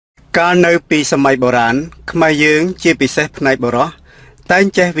កាលនៅពីសម័យបុរាណខ្មែរយើងជាពិសេសផ្នែកបុរសតែង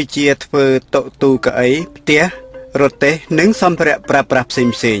ចេះវិជាធ្វើតុទូកៅអីផ្ទះរទេះនិងសម្ភារៈប្រើប្រាស់ផ្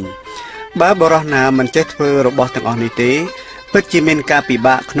សេងៗបើបុរសណាមិនចេះធ្វើរបស់ទាំងអស់នេះទេពិតជាមានការពិ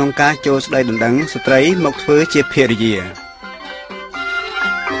បាកក្នុងការចូលស្ដីដណ្ដឹងស្ត្រីមកធ្វើជាភរិយា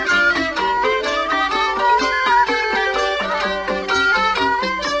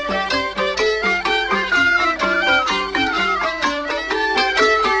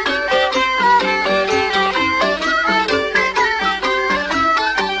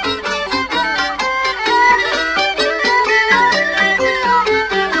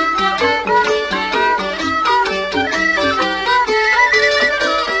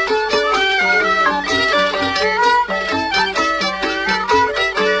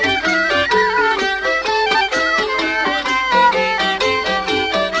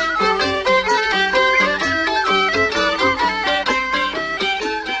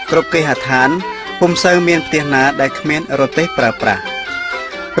គ្រប់គេហដ្ឋានពុំសូវមានផ្ទះណាដែលគ្មានរទេះប្រើប្រាស់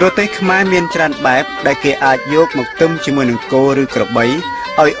រទេះខ្មែរមានច្រើនបែបដែលគេអាចយកមកទឹមជាមួយនឹងគោឬក្របីឲ្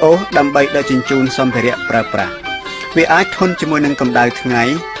យអូសដើម្បីដឹកជញ្ជូនសម្ភារៈប្រើប្រាស់វាអាចធន់ជាមួយនឹងកម្ដៅថ្ងៃ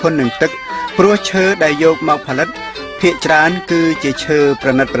ធន់នឹងទឹកព្រោះឈើដែលយកមកផលិតភាគច្រើនគឺជាឈើប្រ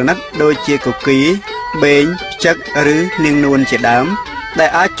ណិតដូចជាគគីបេងផ្ចឹកឬនាងនួនជាដើមដែល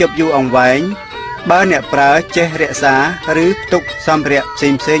អាចជាប់យូរអង្វែងបើអ្នកប្រើចេះរក្សាឬផ្ទុកសម្ភារៈផ្សេ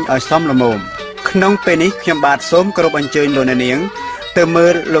ងៗឲ្យសមល្មមក្នុងពេលនេះខ្ញុំបាទសូមគោរពអញ្ជើញលោកអ្នកនាងទៅមើ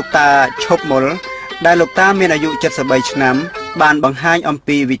លលោកតាឈប់មុលដែលលោកតាមានអាយុ73ឆ្នាំបានបង្ហាញអំ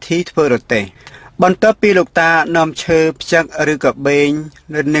ពីវិធីធ្វើរទេះបន្ទាប់ពីលោកតានាំឈើផ្ចឹកឬក៏បេង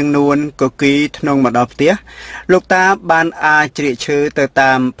និងនួនកគីក្នុងមកដល់ផ្ទះលោកតាបានអាចជ្រៀកឈើទៅ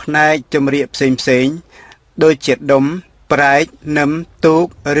តាមផ្នែកចម្រៀកផ្សេងៗដូចជាដុំប្រែកនឹមទូក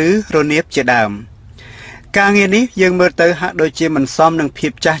ឬរនាបជាដើមការងារនេះយើងមើលទៅហាក់ដូចជាមិនសមនឹងភា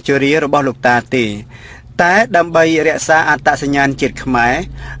ពចាស់ជរារបស់លោកតាទេតែដើម្បីរក្សាអត្តសញ្ញាណជាតិខ្មែរ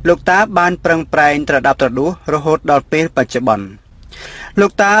លោកតាបានប្រឹងប្រែងត្រដាប់ត្រដួសរហូតដល់ពេលបច្ចុប្បន្នលោ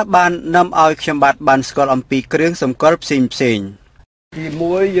កតាបាននាំឲ្យខ្ញុំបាទបានស្គាល់អំពីគ្រឿងសម្គាល់ផ្សេងទី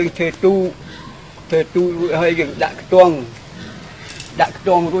1យើងធ្វើទូរួចហើយយើងដាក់ខ្ទ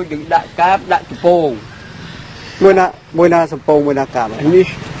ង់រួចយើងដាក់កាបដាក់កំពងមួយណាសំពងមួយណាកាប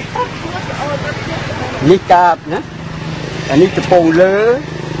នេះកាបណាអានេះកំពងលើ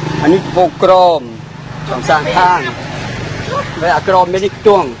អានេះកំពងក្រមសំសាងខាងហើយអាក្រមនេះខ្ទ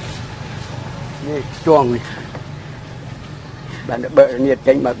ង់នេះបានបើនេះ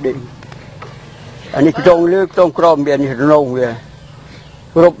ចេញមកដេញអានេះខ្ទង់លើខ្ទង់ក្រមមាននេះរងវា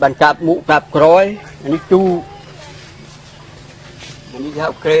គ្រប់បានកាប់មុខកាប់ក្រោយអានេះទូអានេះហៅ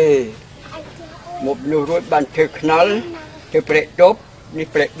ក្រេមកនោះរួចបានធ្វើខ្នល់ធ្វើព្រែកទប់នេះ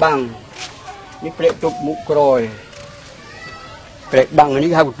ព្រែកបាំងនេះព្រែកទប់មុខក្រោយព្រែកបាំង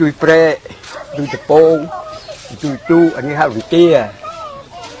នេះហៅជួយព្រែកជួយតពងជួយទូអានេះហៅវិទា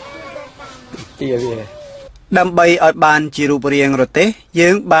វាដើម្បីឲ្យបានជារូបរាងរទេះយើ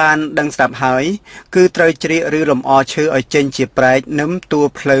ងបានដឹងស្រាប់ហើយគឺត្រូវជ្រៀកឬលម្អឈើឲ្យចេញជាប្រែកនឹមតួ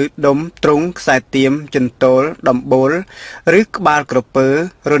ផ្លូវដុំទ្រុងខ្សែទៀមចន្ទោលដំបូលឬក្បាលក្រពើ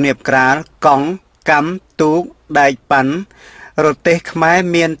រនាបក្រាលកង់កម្មទូកដែកប៉ាន់រទេះខ្មែរ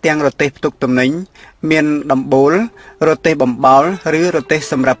មានទាំងរទេះផ្ទុកទំនិញមានដំបូលរទេះបំបោលឬរទេះ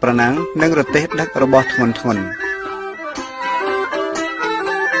សម្រាប់ប្រណាំងនិងរទេះដឹករបស់ធ្ងន់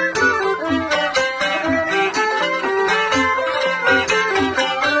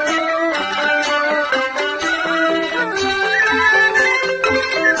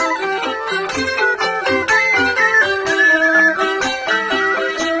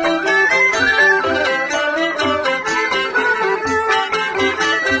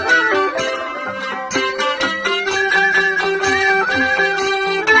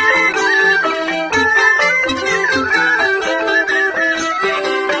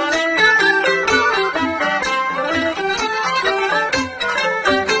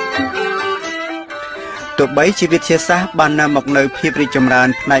ទោះបីជាវិទ្យាសាស្ត្របាននាំមកនូវភាពរីកចម្រើន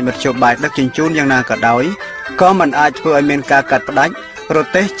ផ្នែកមធ្យោបាយដឹកជញ្ជូនយ៉ាងណាក៏ដោយក៏មិនអាចធ្វើឲ្យមានការកាត់ផ្តាច់រ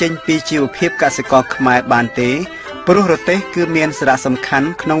ទេះចេញពីជីវភាពកសិករខ្មែរបានទេព្រោះរទេះគឺមានសារៈសំខាន់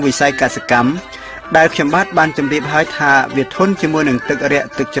ក្នុងវិស័យកសិកម្មដែលខ្ញុំបានជម្រាបហើយថាវាធន់ជាមួយនឹងទឹករាក់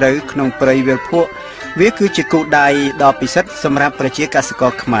ទឹកជ្រៅក្នុងព្រៃវាលភក់វាគឺជាគោលដៅដ៏ពិសិដ្ឋសម្រាប់ប្រជាកសិក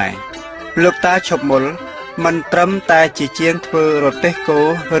រខ្មែរលោកតាឈប់មុលមិនត្រឹមតែជាជាងធ្វើរទេះគោ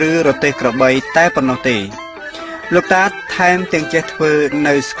ឬរទេះក្របីតែប៉ុណ្ណោះទេលោកតាថែមទាំងចេះធ្វើ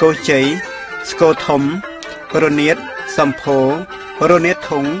នៅស្គរជ័យស្គរធំរនាតសំភោរនាត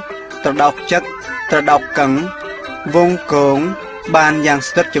ធុងត្រដោកចឹកត្រដោកកឹងវងកងបានយ៉ាង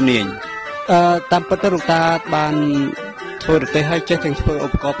ស្ទាត់ជំនាញតាមពិតទៅលោកតាបាន ធ្វើរទេះហើយចេះទាំងធ្វើឧ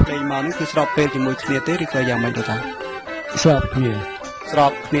បករណ៍ភ្លេងមកនេះគឺស្របពេលជាមួយគ្នាទេឬក៏យ៉ាងម៉េចទៅតាស្រ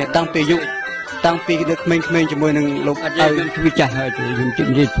បគ្នាតាំងពីយុគតាំងពីនៅក្មេងៗជាមួយនឹងលោកឲ្យធ្វើចាស់ហើយទេខ្ញុំជិត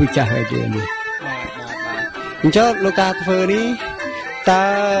និយាយធ្វើចាស់ហើយទេនេះអញ្ចឹងលោកតាធ្វើនេះតើ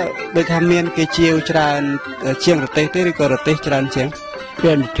ដូចថាមានគេជាវច្រើនជាងរទេះទេឬក៏រទេះច្រើនជាង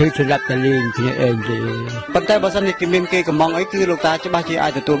គេធ្វើសម្រាប់តលេងគ្នាឯងទេប៉ុន្តែបើសិនជាមានគេកំងអីគឺលោកតាច្បាស់ជាអា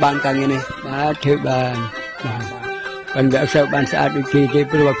ចទទួលបានការងារនេះបាទធ្វើបានប៉ុន្តែអត់សូវបានស្អាតដូចគេទេ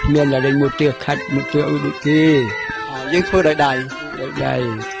ព្រោះគ្មានតែលេងមួយទើខាត់មួយទើអ៊ុដូចគេយើងធ្វើដោយដៃ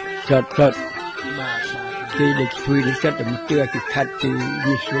ចត់គេដូចជួយដូចចិត្តតែមួយទើគេខាត់ទី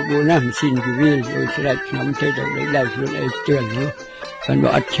វាស្រួលណាម៉ាស៊ីនគេវាដូចស្រេចខ្ញុំធ្វើតែដៃខ្លួនឯងជឿននោះប៉ុន្តែ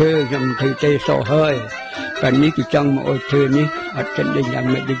អត់ឈើខ្ញុំធ្វើទេសោះហើយប៉ុន្តែនេះគេចង់មកអុយធ្វើនេះអត់ចិត្តលេងយ៉ាង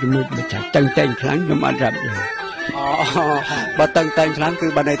ម៉េចដូចជាមួយបើថាតឹងតែងខ្លាំងខ្ញុំអត់រាប់ទេបើតឹងតែងខ្លាំងគឺ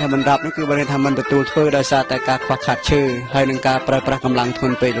បើន័យថាមិនរាប់នោះគឺបើន័យថាមិនទទួលធ្វើដោយសារតែការខ្វះខាតឈើហើយនឹងការប្រើប្រាស់កម្លាំងធ្ង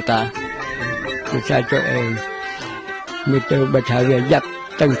ន់ពេកលោកតាគឺចាចុះឯងមានទៅបើថាវាយ៉ាប់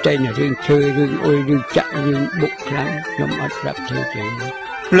តឹងតែងរឿងឈើរឿងអុយរឿងចាក់រឿងបុកខ្លាំងខ្ញុំអត់ប្រាប់ធ្វើទេ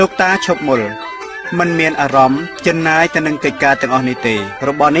លោកតាឈប់មុលមិនមានអារម្មណ៍ចិនណាយទៅនឹងកិច្ចការទាំងអស់នេះទេរ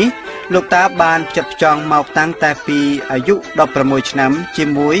បស់នេះលោកតាបានផ្ចិតផ្ចង់មកតាំងតែពីអាយុ16ឆ្នាំជា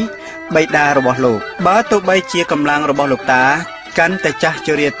មួយបិតារបស់លោកបើទោះបីជាកម្លាំងរបស់លោកតាកាន់តែចាស់ជ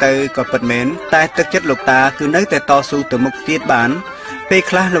រាទៅក៏ពិតមែនតែទឹកចិត្តលោកតាគឺនៅតែតស៊ូទៅមុខទៀតបានពេល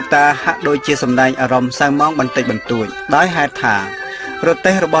ខ្លះលោកតាហាក់ដូចជាសម្ដែងអារម្មណ៍សៅម៉ងបន្តិចបន្តួចដោយហេតុថារ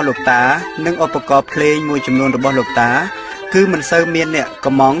ទេះរបស់លោកតានិងឧបករណ៍ភ្លេងមួយចំនួនរបស់លោកតាគឺមិនសូវមានអ្នក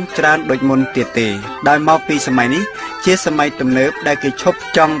កំងច្រើនដូចមុនទៀតទេដោយមកពីសម័យនេះជាសម័យទំនើបដែលគេឈប់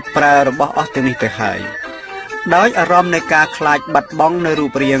ចង់ប្រើរបស់អស់ទាំងនេះទៅហើយដោយអារម្មណ៍នៃការខ្លាចបាត់បង់នៅរូ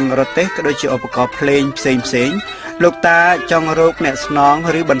បរាងរទេះក៏ដូចជាឧបករណ៍ភ្លេងផ្សេងលោកតាចង់រកអ្នកស្នង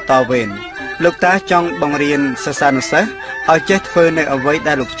ឬបន្តវេនលោកតាចង់បង្រៀនសិស្សានុសិស្សឲ្យចេះធ្វើនៅអ្វី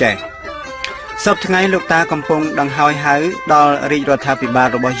ដែលលោកចេះសប្តាហ៍ថ្ងៃលោកតាកំពុងដង្ហោយហៅដល់រាជរដ្ឋាភិបាល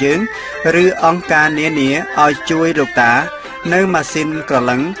របស់យើងឬអង្គការនានាឲ្យជួយលោកតានៅម៉ាស៊ីនក្រ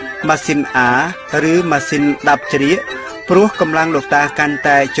ឡឹងម៉ាស៊ីនអាឬម៉ាស៊ីនដាប់ជ្រៀកព្រោះកម្លាំងលោកតាកាន់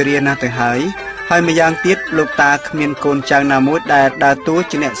តែជ្រាណាស់ទៅហើយម្យ៉ាងទៀតលោកតាគ្មានកូនចៅណាមួយដែលដើរតួ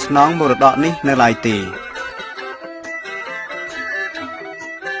ជាអ្នកស្នងមរតកនេះនៅឡើយទេ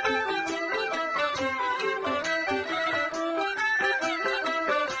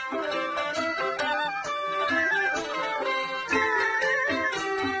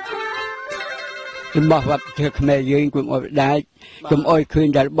របស់វត្តធ្វើខ្មែរយើងគុំអុយដាច់គុំអុយឃើញ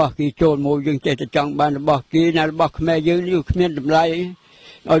តែរបស់គេចូលមកយើងចេះតែចង់បានរបស់គេណារបស់ខ្មែរយើងនេះគ្មានតម្លៃ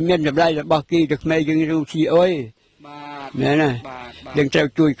ឲ្យមានតម្លៃរបស់គេទៅខ្មែរយើងរូស៊ីអុយមែនណាយើងត្រូវ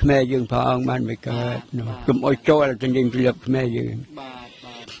ជួយខ្មែរយើងផងបានមិនកើតគុំអុយចូលទៅយើងពលិបខ្មែរយើង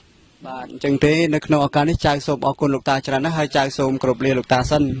បាទអញ្ចឹងទេនៅក្នុងឱកាសនេះចៅសូមអរគុណលោកតាច្រើនណាស់ហើយចៅសូមគោរពលាលោកតា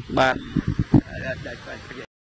សិនបាទ